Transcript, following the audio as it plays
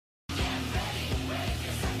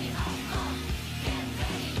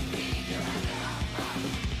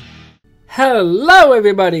Hello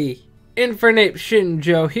everybody! Infernape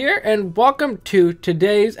Shinjo here, and welcome to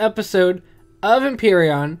today's episode of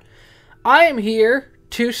Empyrean. I am here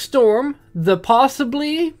to storm the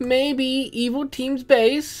possibly, maybe, evil team's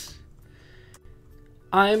base.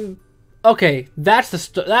 Okay, that's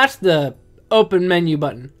the open menu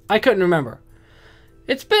button. I couldn't remember.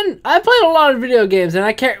 I played a lot of video games and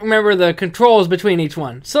I can't remember the controls between each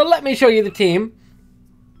one. So let me show you the team.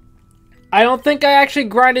 I don't think I actually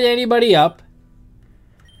grinded anybody up.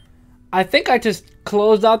 I think I just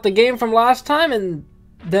closed out the game from last time and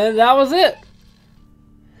then that was it.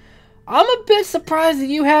 I'm a bit surprised that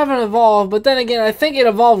you haven't evolved, but then again, I think it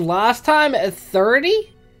evolved last time at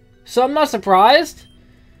 30, so I'm not surprised.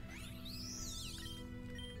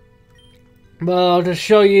 But I'll just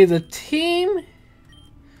show you the team.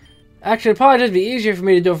 Actually, it'd probably just be easier for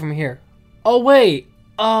me to do it from here. Oh wait,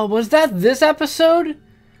 was that this episode?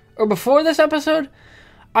 Or before this episode?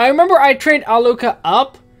 I remember I trained Aluka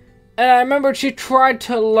up, and I remember she tried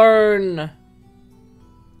to learn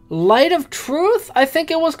Light of Truth, I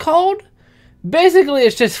think it was called. Basically,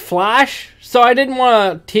 it's just Flash, so I didn't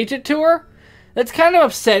want to teach it to her. That's kind of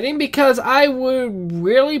upsetting because I would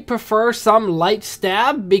really prefer some light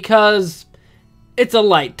stab because it's a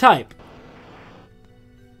light type.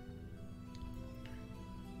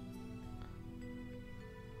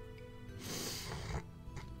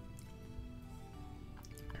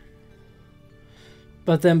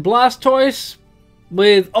 But then Blastoise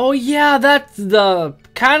with, oh yeah, that's the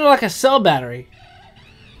kind of like a cell battery.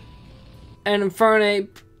 And Infernape,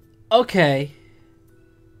 okay.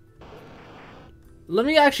 Let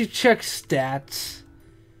me actually check stats.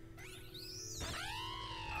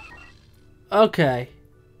 Okay.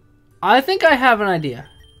 I think I have an idea.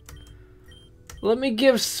 Let me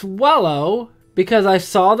give Swellow, because I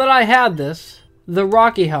saw that I had this, the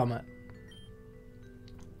Rocky Helmet.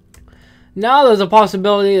 Now there's a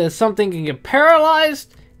possibility that something can get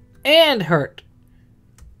paralyzed and hurt.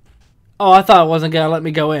 Oh, I thought it wasn't going to let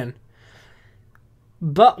me go in.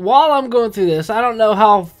 But while I'm going through this, I don't know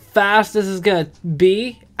how fast this is going to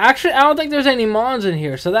be. Actually, I don't think there's any mons in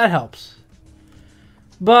here, so that helps.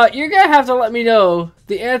 But you're going to have to let me know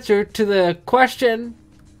the answer to the question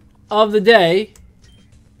of the day.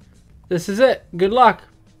 This is it. Good luck.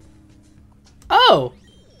 Oh!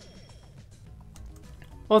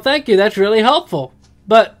 Well, thank you. That's really helpful.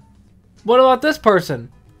 But what about this person?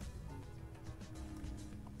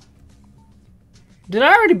 Did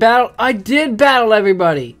I already battle? I did battle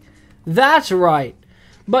everybody. That's right.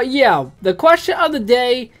 But yeah, the question of the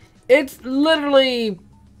day, it's literally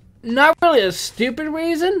not really a stupid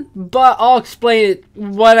reason, but I'll explain it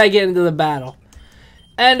when I get into the battle.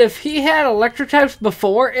 And if he had electric types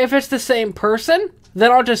before, if it's the same person, then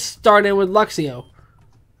I'll just start in with Luxio.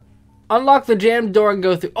 Unlock the jammed door and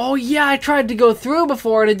go through. Oh yeah, I tried to go through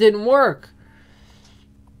before and it didn't work.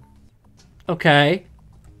 Okay.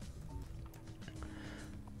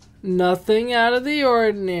 Nothing out of the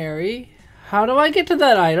ordinary. How do I get to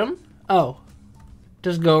that item? Oh.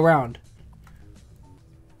 Just go around.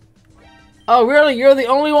 Oh really? You're the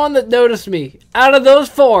only one that noticed me. Out of those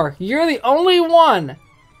four, you're the only one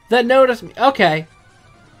that noticed me. Okay.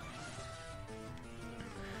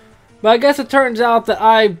 But I guess it turns out that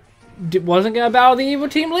I wasn't going to battle the evil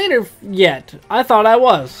team leader yet. I thought I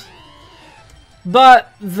was.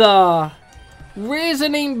 But the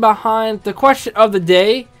reasoning behind the question of the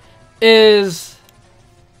day is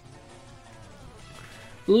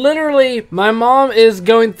literally my mom is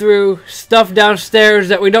going through stuff downstairs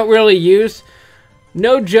that we don't really use.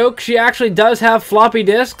 No joke, she actually does have floppy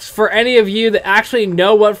disks. For any of you that actually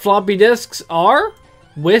know what floppy disks are,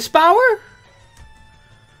 Wisp Hour?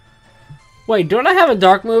 Wait, don't I have a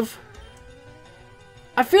dark move?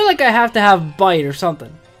 I feel like I have to have Bite or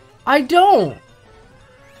something. I don't.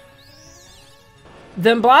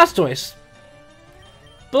 Then Blastoise.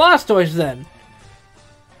 Blastoise then.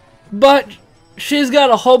 But she's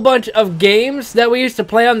got a whole bunch of games that we used to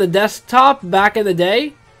play on the desktop back in the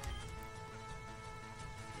day.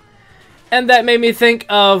 And that made me think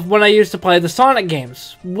of when I used to play the Sonic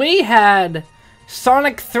games. We had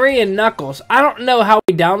Sonic 3 and Knuckles. I don't know how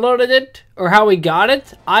we downloaded it or how we got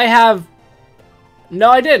it. No,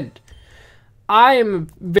 I didn't. I am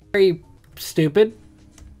very stupid.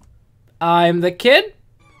 I'm the kid?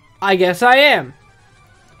 I guess I am.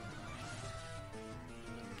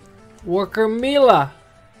 Worker Mila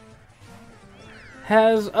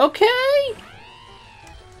has... Okay.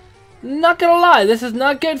 Not gonna lie, this is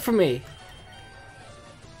not good for me.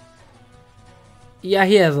 Yeah,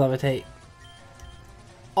 he has Levitate.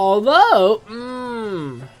 Although,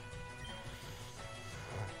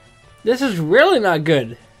 this is really not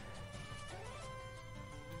good.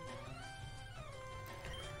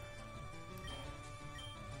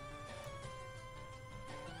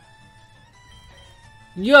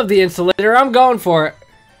 You have the insulator. I'm going for it.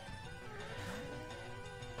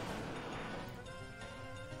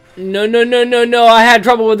 No, no, no, no, no. I had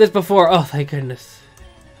trouble with this before. Oh, thank goodness.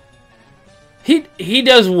 He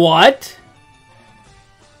does what?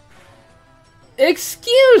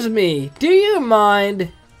 Excuse me. Do you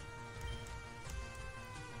mind?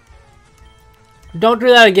 Don't do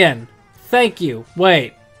that again. Thank you.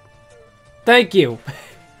 Wait. Thank you.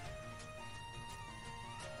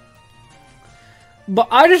 But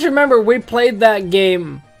I just remember we played that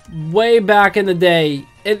game way back in the day,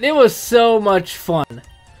 and it was so much fun.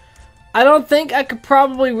 I don't think I could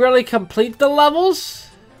probably really complete the levels.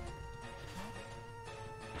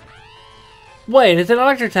 Wait, it's an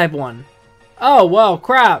electric type one. Oh, well,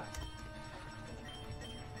 crap.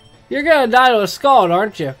 You're gonna die to a scald,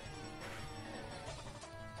 aren't you?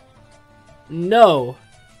 No.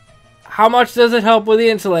 How much does it help with the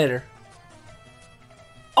insulator?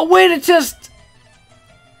 Oh, wait,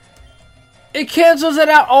 it cancels it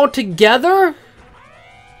out altogether?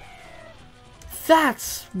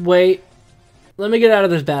 Wait. Let me get out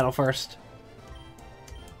of this battle first.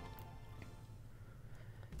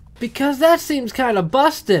 Because that seems kind of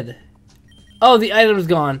busted. Oh, the item's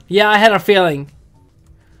gone. Yeah, I had a feeling.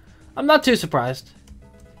 I'm not too surprised.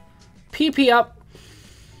 PP up.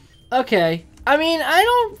 Okay. I mean, I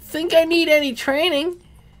don't think I need any training.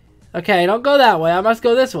 Okay, don't go that way. I must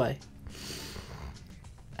go this way.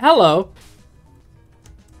 Hello.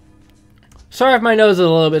 Sorry if my nose is a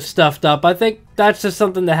little bit stuffed up. I think that's just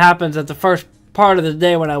something that happens at the first part of the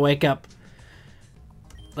day when I wake up.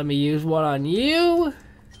 Let me use one on you.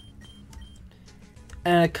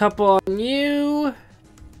 And a couple on you.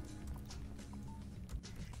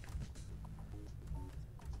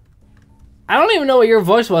 I don't even know what your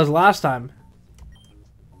voice was last time.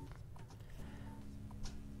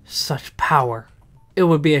 Such power. It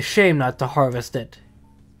would be a shame not to harvest it.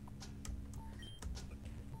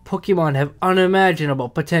 Pokemon have unimaginable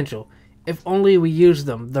potential if only we use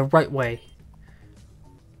them the right way.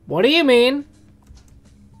 What do you mean?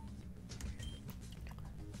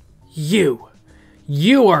 You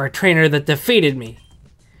are a trainer that defeated me.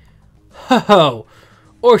 Ho ho!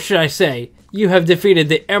 Or should I say, you have defeated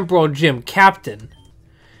the Emerald Gym Captain.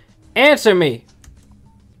 Answer me!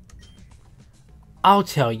 I'll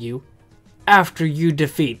tell you after you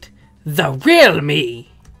defeat the real me.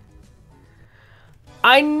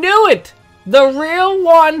 I knew it! The real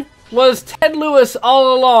one was Ted Lewis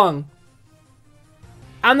all along.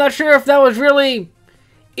 I'm not sure if that was really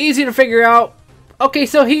easy to figure out. Okay,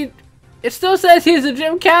 so it still says he's a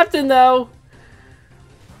gym captain though.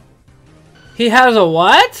 He has a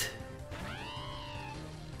what?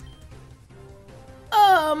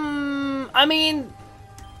 I mean,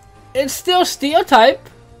 it's still steel type.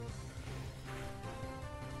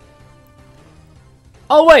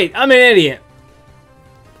 Oh wait, I'm an idiot.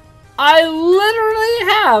 I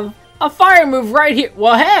literally have a fire move right here.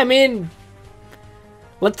 Well, hey, I mean,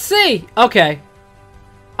 let's see. Okay,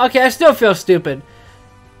 I still feel stupid.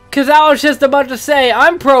 Because I was just about to say,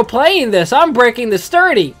 I'm pro playing this. I'm breaking the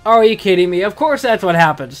sturdy. Oh, are you kidding me? Of course that's what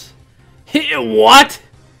happens. What?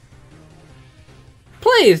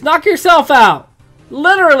 Please, knock yourself out.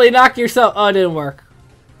 Literally knock yourself... Oh, it didn't work.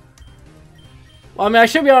 Well, I mean, I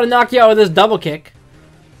should be able to knock you out with this double kick.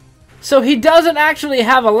 So he doesn't actually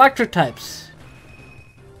have electric types.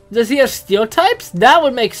 Does he have steel types? That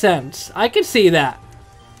would make sense. I can see that.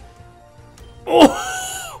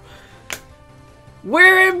 Oh!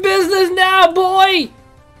 We're in business now, boy!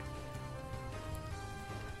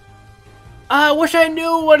 I wish I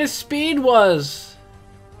knew what his speed was.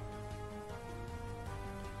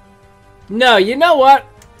 No, you know what?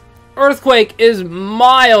 Earthquake is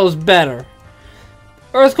miles better.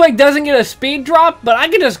 Earthquake doesn't get a speed drop, but I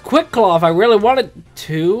can just Quick Claw if I really wanted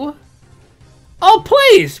to. Oh,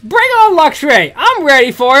 please! Bring on Luxray! I'm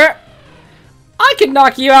ready for it! I could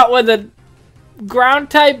knock you out with a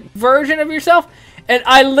ground-type version of yourself, and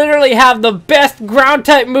I literally have the best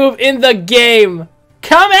ground-type move in the game!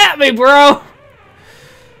 Come at me, bro!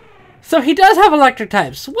 So he does have electric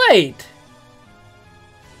types. Wait!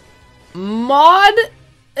 Mod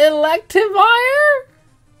Electivire?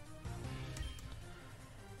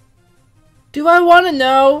 Do I want to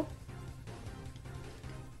know?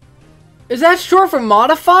 Is that short for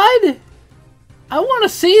modified? I want to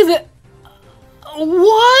see that.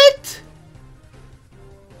 What?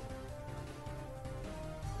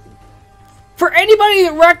 For anybody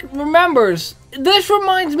that remembers, this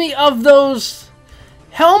reminds me of those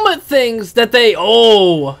helmet things that they...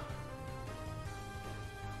 Oh.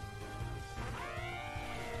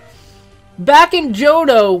 Back in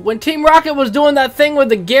Johto, when Team Rocket was doing that thing with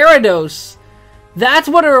the Gyarados, That's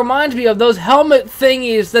what it reminds me of, those helmet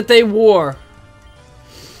thingies that they wore.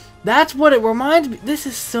 That's what it reminds me. This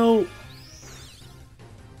is so...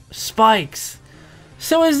 Spikes.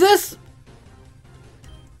 So is this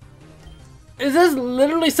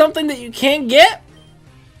literally something that you can't get?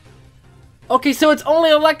 Okay, so it's only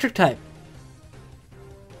electric type.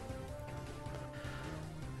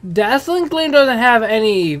 Dazzling Gleam doesn't have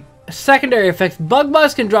any secondary effects. Bug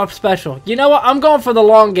Buzz can drop special. You know what? I'm going for the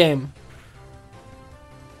long game.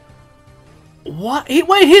 What?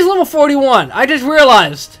 Wait, he's level 41. I just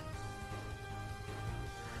realized.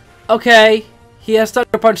 Okay. He has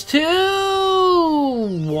Thunder Punch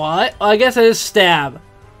too. What? I guess it is Stab.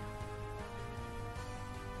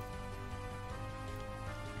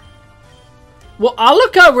 Well, I'll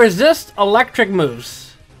look up resist electric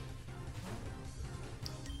moves.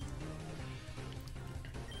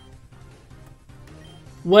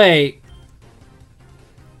 Wait.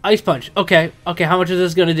 Ice Punch. Okay. Okay, how much is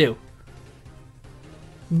this gonna do?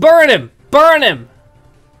 Burn him! Burn him!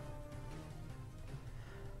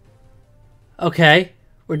 Okay.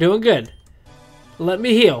 We're doing good. Let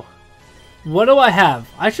me heal. What do I have?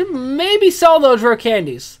 I should maybe sell those rare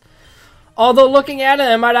candies. Although looking at it,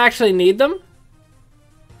 I might actually need them.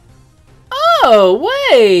 Oh,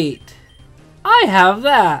 wait! I have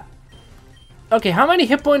that. Okay, how many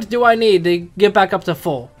hit points do I need to get back up to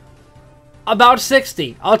full? About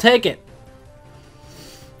 60. I'll take it.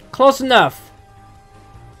 Close enough.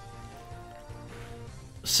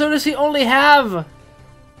 So does he only have...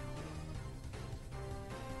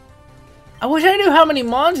 I wish I knew how many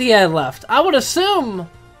mons he had left. I would assume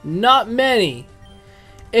not many.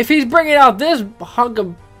 If he's bringing out this hunk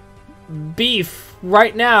of beef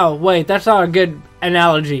right now... Wait, that's not a good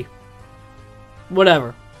analogy.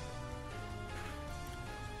 Whatever.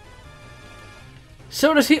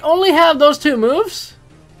 So does he only have those two moves?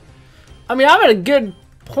 I mean, I'm at a good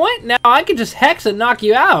point now. I can just Hex and knock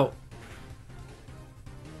you out.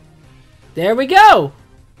 There we go.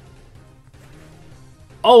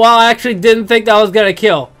 Oh, wow, I actually didn't think that was gonna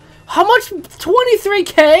kill. How much?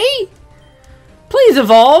 23k? Please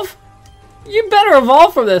evolve. You better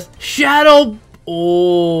evolve from this. Shadow.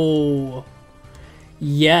 Oh.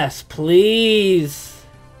 Yes, please.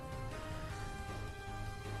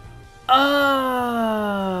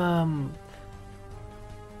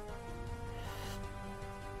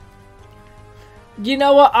 You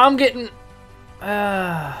know what? I'm getting...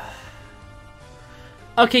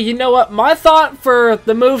 Okay, you know what? My thought for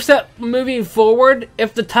the moveset moving forward,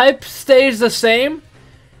 if the type stays the same,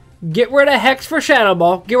 get rid of Hex for Shadow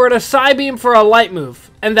Ball, get rid of Psybeam for a light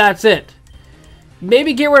move, and that's it.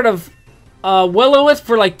 Maybe get rid of Will-O-Wisp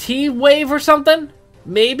for like T-Wave or something?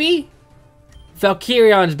 Maybe?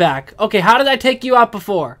 Valkyrion's back. Okay, how did I take you out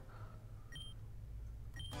before?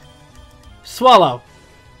 Swallow.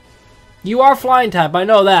 You are flying type, I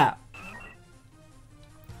know that.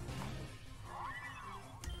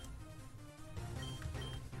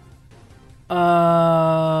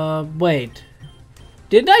 Wait.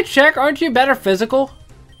 Didn't I check? Aren't you better physical?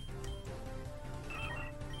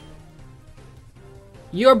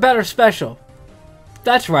 You're better special.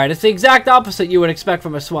 That's right, it's the exact opposite you would expect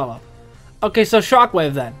from a Swallow. Okay, so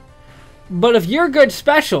Shockwave then. But if you're good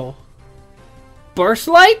special... Burst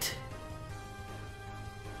Light?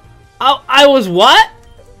 Oh, I was what?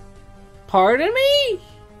 Pardon me?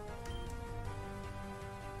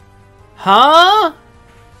 Huh?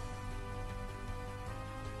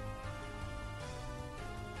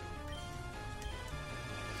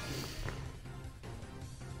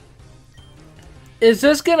 Is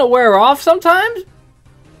this gonna wear off sometimes?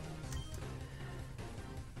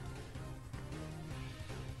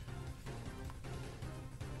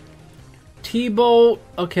 T-Bolt,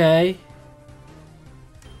 okay.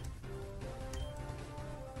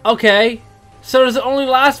 Okay. So does it only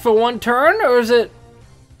last for one turn, or is it...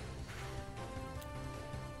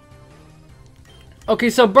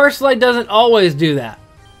 Okay, so Burst Light doesn't always do that.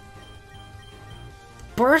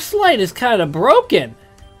 Burst Light is kind of broken.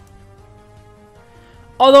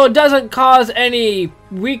 Although it doesn't cause any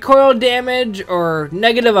recoil damage or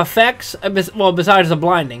negative effects, well, besides the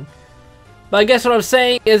blinding. But I guess what I'm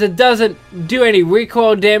saying is it doesn't do any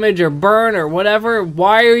recoil damage or burn or whatever.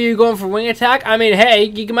 Why are you going for wing attack? I mean, hey,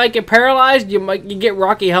 you might get paralyzed. You get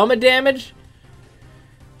Rocky Helmet damage.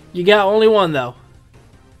 You got only one, though.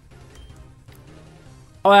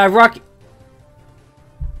 Oh, I have Rocky...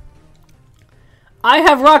 I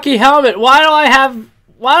have Rocky Helmet. Why do I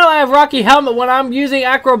have Rocky Helmet when I'm using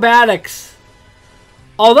acrobatics?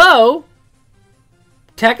 Although,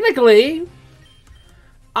 technically,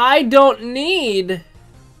 I don't need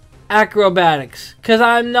acrobatics because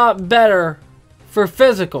I'm not better for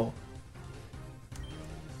physical.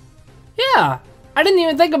 Yeah, I didn't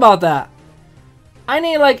even think about that. I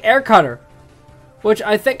need like air cutter, which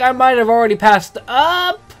I think I might have already passed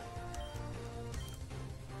up.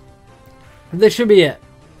 This should be it.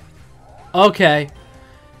 Okay.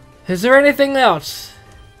 Is there anything else?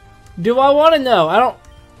 Do I want to know? I don't...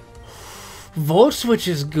 Volt switch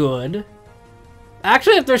is good.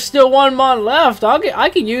 Actually, if there's still one mon left, I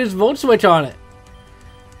could use Volt Switch on it.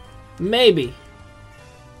 Maybe.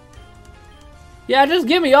 Yeah, just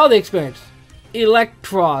give me all the experience.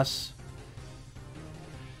 Electros.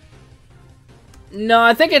 No,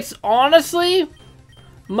 I think it's honestly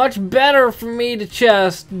much better for me to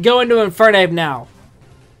just go into Infernape now.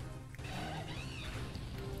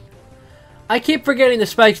 I keep forgetting the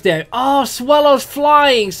spikes there. Oh, Swellow's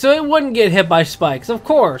flying, so it wouldn't get hit by spikes, of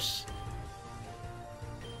course.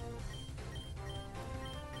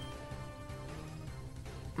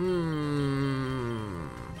 I'm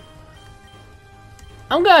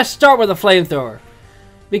gonna start with a flamethrower,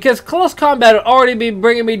 because close combat would already be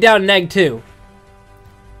bringing me down -2.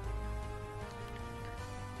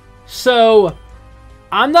 So,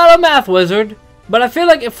 I'm not a math wizard, but I feel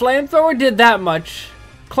like if flamethrower did that much,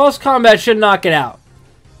 close combat should knock it out.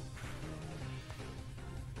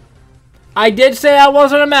 I did say I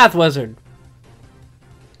wasn't a math wizard.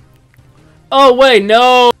 Oh wait,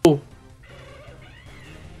 no.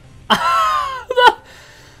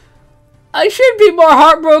 I should be more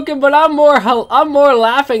heartbroken, but I'm more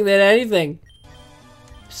laughing than anything.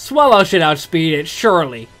 Swallow should outspeed it,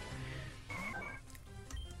 surely.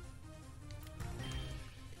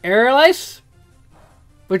 Aerial Ice?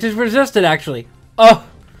 Which is resisted, actually. Oh.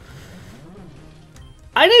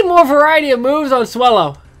 I need more variety of moves on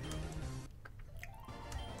Swallow.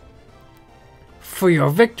 For your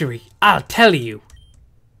victory, I'll tell you.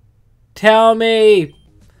 Tell me.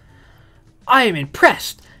 I am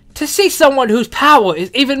impressed to see someone whose power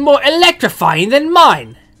is even more electrifying than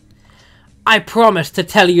mine. I promise to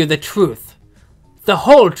tell you the truth. The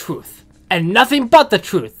whole truth. And nothing but the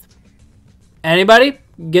truth. Anybody?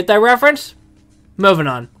 Get that reference? Moving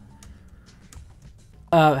on.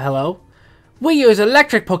 Hello? We use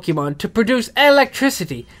electric Pokemon to produce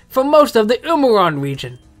electricity for most of the Umuron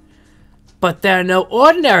region. But there are no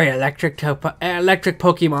ordinary electric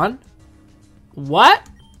Pokemon. What?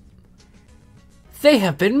 They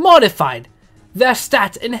have been modified. Their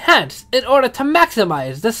stats enhanced in order to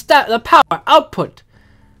maximize the power output.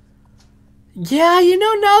 Yeah, you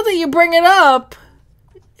know, now that you bring it up,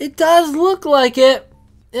 it does look like it.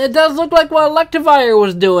 It does look like what Electivire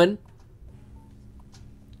was doing.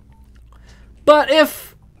 But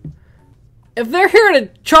if they're here to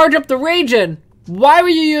charge up the region, why were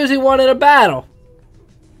you using one in a battle?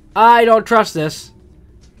 I don't trust this.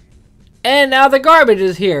 And now the garbage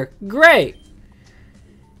is here. Great.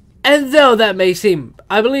 And though that may seem,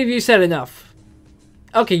 I believe you said enough.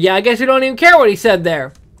 Okay, yeah, I guess you don't even care what he said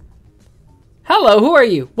there. Hello, who are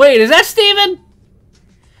you? Wait, is that Steven?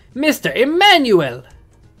 Mr. Emmanuel.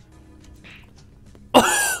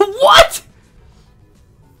 What?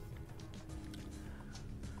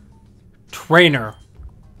 Trainer,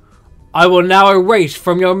 I will now erase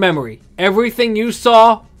from your memory everything you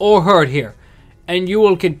saw or heard here, and you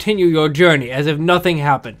will continue your journey as if nothing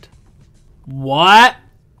happened. What?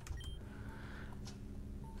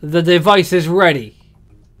 The device is ready.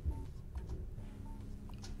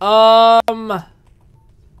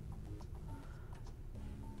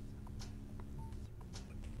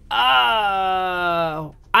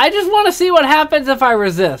 I just want to see what happens if I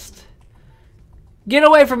resist. Get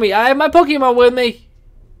away from me. I have my Pokemon with me.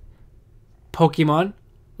 Pokemon,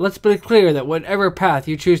 let's be clear that whatever path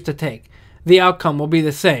you choose to take, the outcome will be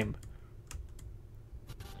the same.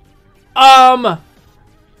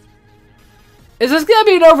 Is this gonna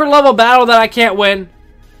be an over-level battle that I can't win?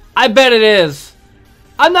 I bet it is.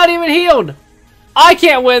 I'm not even healed. I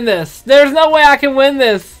can't win this. There's no way I can win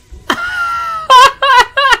this.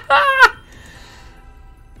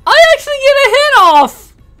 I actually get a hit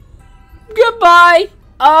off. Goodbye.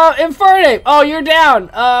 Infernape. Oh, you're down.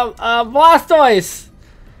 Blastoise.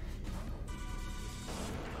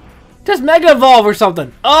 Just Mega Evolve or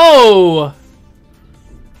something. Oh.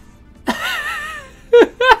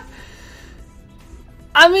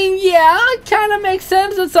 I mean, yeah, it kind of makes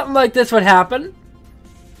sense that something like this would happen.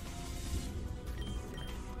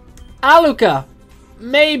 Aluka.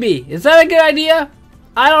 Maybe. Is that a good idea?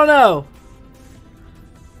 I don't know.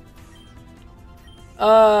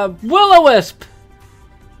 Will-O-Wisp.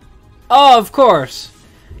 Oh, of course.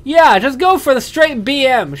 Yeah, just go for the straight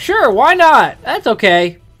BM. Sure, why not? That's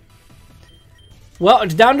okay. Well,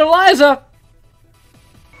 it's down to Liza.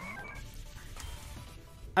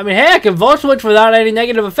 I mean, hey, I can Volt Switch without any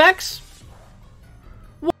negative effects.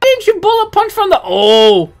 Why didn't you Bullet Punch from the...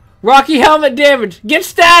 Oh! Rocky Helmet damage. Get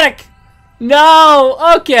static! No!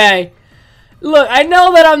 Okay. Look, I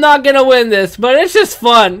know that I'm not gonna win this, but it's just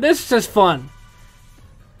fun. This is just fun.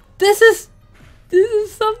 This is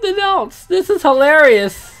something else. This is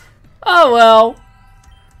hilarious. Oh well.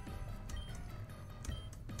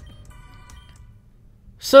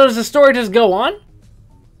 So does the story just go on?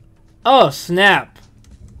 Oh, snap.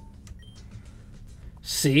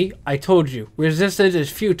 See, I told you. Resistance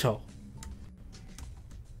is futile.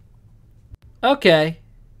 Okay.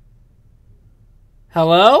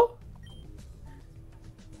 Hello?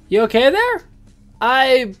 You okay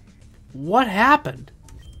there? What happened?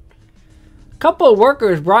 A couple of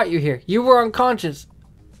workers brought you here. You were unconscious.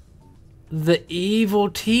 The evil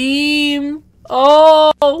team.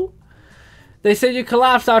 Oh! They said you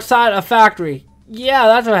collapsed outside a factory. Yeah,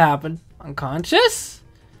 that's what happened. Unconscious?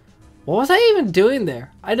 What was I even doing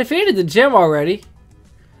there? I defeated the gym already.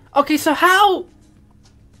 Okay, so how?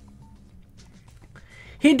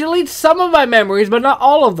 He deletes some of my memories, but not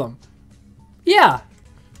all of them. Yeah.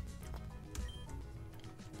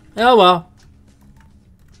 Oh well.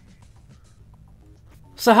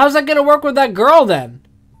 So how's that gonna work with that girl then?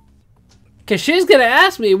 Cause she's gonna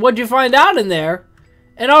ask me, what'd you find out in there?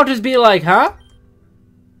 And I'll just be like, huh?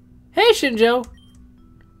 Hey Shinjo.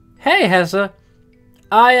 Hey Hessa.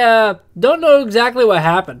 I don't know exactly what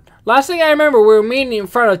happened. Last thing I remember, we were meeting in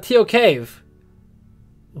front of Teal Cave.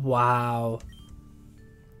 Wow.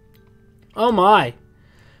 Oh my.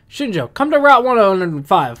 Shinjo, come to Route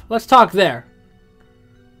 105. Let's talk there.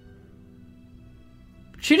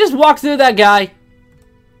 She just walked through that guy.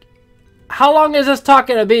 How long is this talk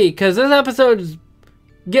gonna be? Because this episode's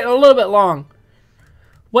getting a little bit long.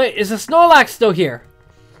 Wait, is the Snorlax still here?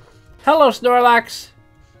 Hello, Snorlax.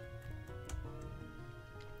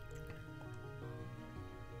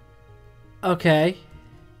 Okay.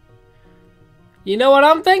 You know what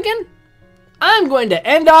I'm thinking? I'm going to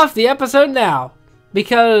end off the episode now.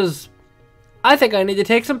 Because I think I need to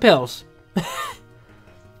take some pills.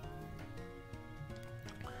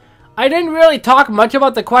 I didn't really talk much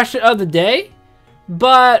about the question of the day,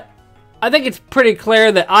 but I think it's pretty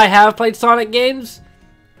clear that I have played Sonic games,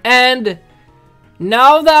 and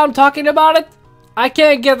now that I'm talking about it, I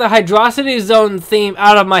can't get the Hydrocity Zone theme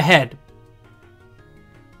out of my head.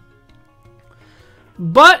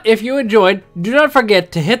 But if you enjoyed, do not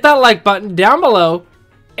forget to hit that like button down below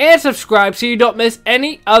and subscribe so you don't miss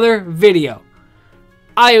any other video.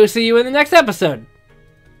 I will see you in the next episode.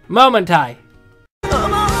 Momentai.